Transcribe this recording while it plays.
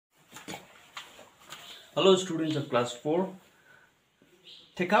Hello students of class 4.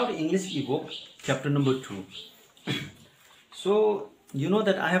 Take out English Evoke chapter number 2. So you know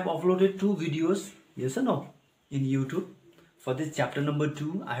that I have uploaded 2 videos, yes or no, in YouTube. For this chapter number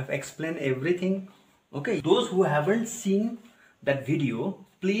 2 I have explained everything. Okay, those who haven't seen that video,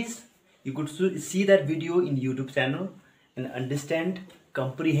 please you could see that video in YouTube channel and understand,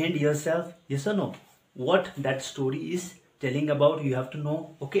 comprehend yourself, yes or no, what that story is telling about. You have to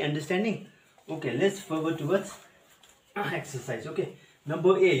know. Okay, understanding. Okay, let's forward towards exercise. Okay,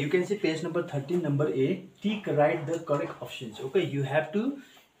 number A, you can see page number 13, number A, tick right the correct options. Okay, you have to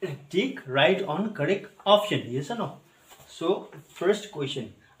tick right on correct option, yes or no. So first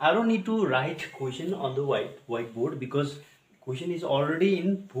question, I don't need to write question on the whiteboard because question is already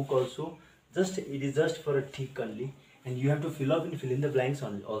in book also. Just it is just for a tick only, and you have to fill in the blanks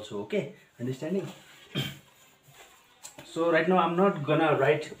also. Okay, understanding. So right now I'm not gonna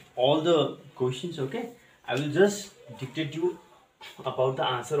write all the questions. Okay, I will just dictate you about the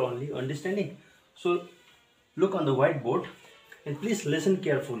answer only, understanding. So look on the whiteboard and please listen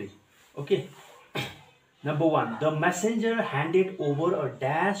carefully. Okay, number 1, the messenger handed over a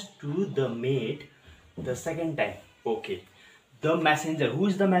dash to the maid the second time. Okay, the messenger, who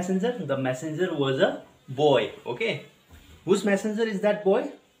is the messenger? The messenger was a boy. Okay, whose messenger is that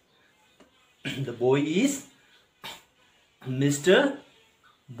boy? The boy is Mr.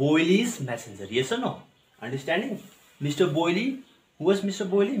 Boyley's messenger, yes or no? Understanding? Mr. Boyley, who was Mr.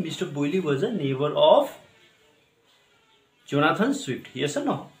 Boyley? Mr. Boyley was a neighbor of Jonathan Swift, yes or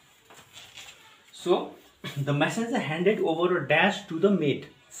no? So the messenger handed over a dash to the maid.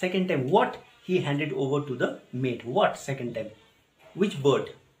 Second time, what he handed over to the maid? What second time? Which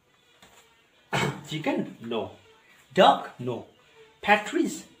bird? Chicken? No. Duck? No.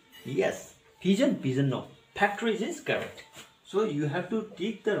 Partridge? Yes. Pigeon? Pigeon? No. Partridge is correct. So you have to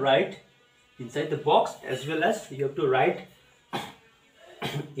tick the right inside the box, as well as you have to write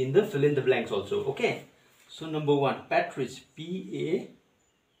in the fill in the blanks also. Okay. So number 1, partridge, P-A-R-T-R-I-D-G-E.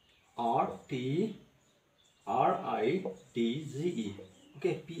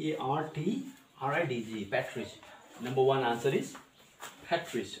 Okay, P-A-R-T-R-I-D-G-E, partridge. Number 1 answer is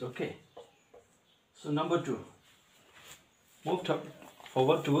partridge. Okay. So number 2, move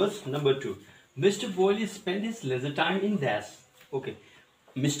forward towards number 2. Mr. Boyley spent his leisure time in dash. Okay,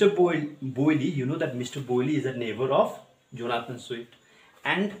 Mr. Boyley, you know that Mr. Boyley is a neighbor of Jonathan Swift,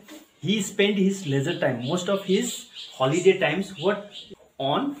 and he spent his leisure time, most of his holiday times, what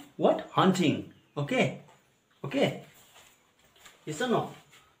hunting. Okay, yes or no?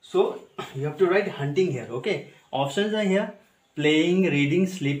 So you have to write hunting here. Okay, options are here: playing, reading,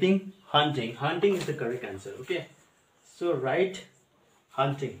 sleeping, hunting. Hunting is the correct answer. Okay, so write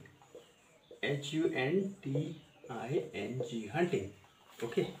hunting. H-U-N-T-I-N-G, hunting.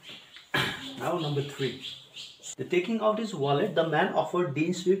 Okay. Now number 3. The taking out his wallet, the man offered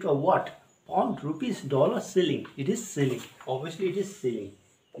Dean Swift a what? Pound, rupees, dollar, shilling. It is shilling. Obviously it is shilling.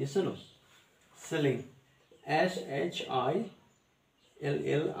 Yes or no? Shilling. S-H-I-L-L-I-N-G,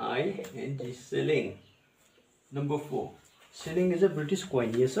 shilling. Number 4. Shilling is a British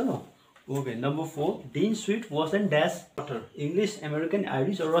coin. Yes or no? Okay. Number 4. Dean Swift was in dash water. English, American,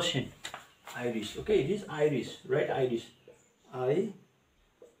 Irish or Russian? Irish. Okay, it is Irish, right? Irish.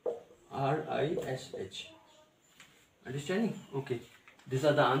 I-R-I-S-H. Understanding? Okay. These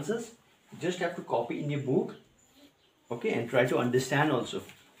are the answers. You just have to copy in your book. Okay, and try to understand also.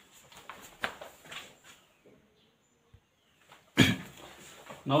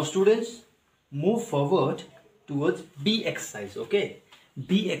 Now students, move forward towards B exercise. Okay,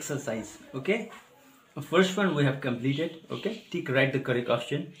 B exercise. Okay. The first one we have completed. Okay, tick right the correct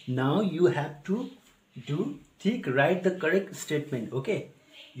option. Now you have to do tick right the correct statement. Okay,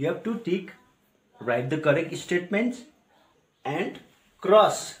 you have to tick right the correct statements and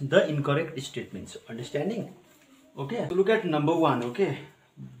cross the incorrect statements. Understanding? Okay, so look at number 1. Okay,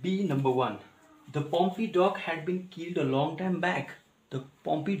 B number 1. The Pompey dog had been killed a long time back. The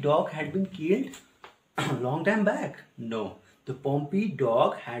Pompey dog had been killed a long time back. No, the Pompey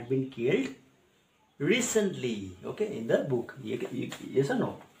dog had been killed recently. Okay, in the book. Yes or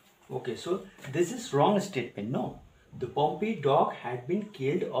no? Okay, so this is wrong statement. No, the Pompey dog had been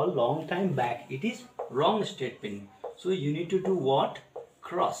killed a long time back. It is wrong statement. So you need to do what?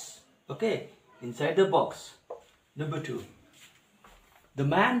 Cross. Okay, inside the box. Number 2. The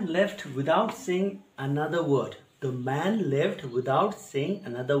man left without saying another word. The man left without saying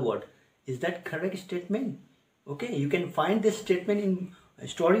another word. Is that correct statement? Okay, you can find this statement in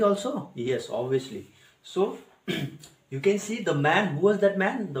story also. Yes, obviously. So you can see the man. Who was that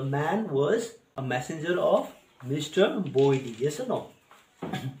man? The man was a messenger of Mr. Boyley. Yes or no?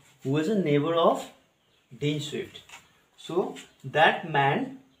 Who was a neighbor of Dean Swift. So that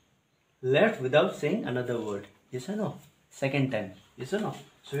man left without saying another word. Yes or no? Second time. Yes or no?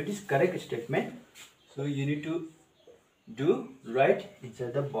 So it is correct statement. So you need to do right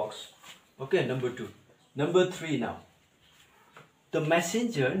inside the box. Okay, number 2. Number 3 now. The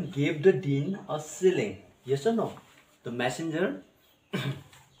messenger gave the dean a shilling. Yes or no? The messenger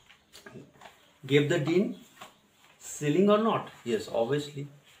gave the dean shilling or not? Yes, obviously.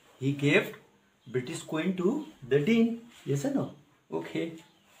 He gave British Queen to the dean. Yes or no? Okay.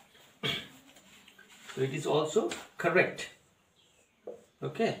 So it is also correct.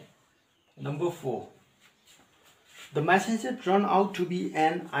 Okay. Number 4. The messenger turned out to be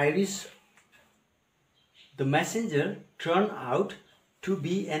an Irish. The messenger turned out to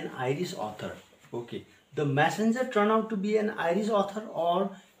be an Irish author. Okay. The messenger turned out to be an Irish author,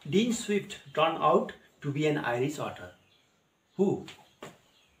 or Dean Swift turned out to be an Irish author. Who?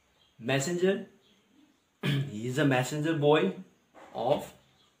 Messenger. He is a messenger boy of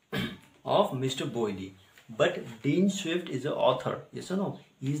Mr. Boyle. But Dean Swift is the author. Yes or no?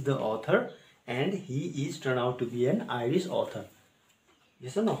 He is the author and he is turned out to be an Irish author.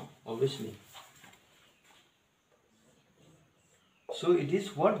 Yes or no? Obviously. So it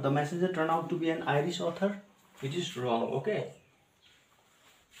is what? The messenger turned out to be an Irish author? It is wrong. Okay.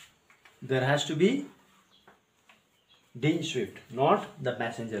 There has to be Dean Swift, not the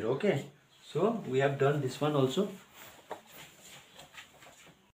messenger. Okay. So we have done this one also.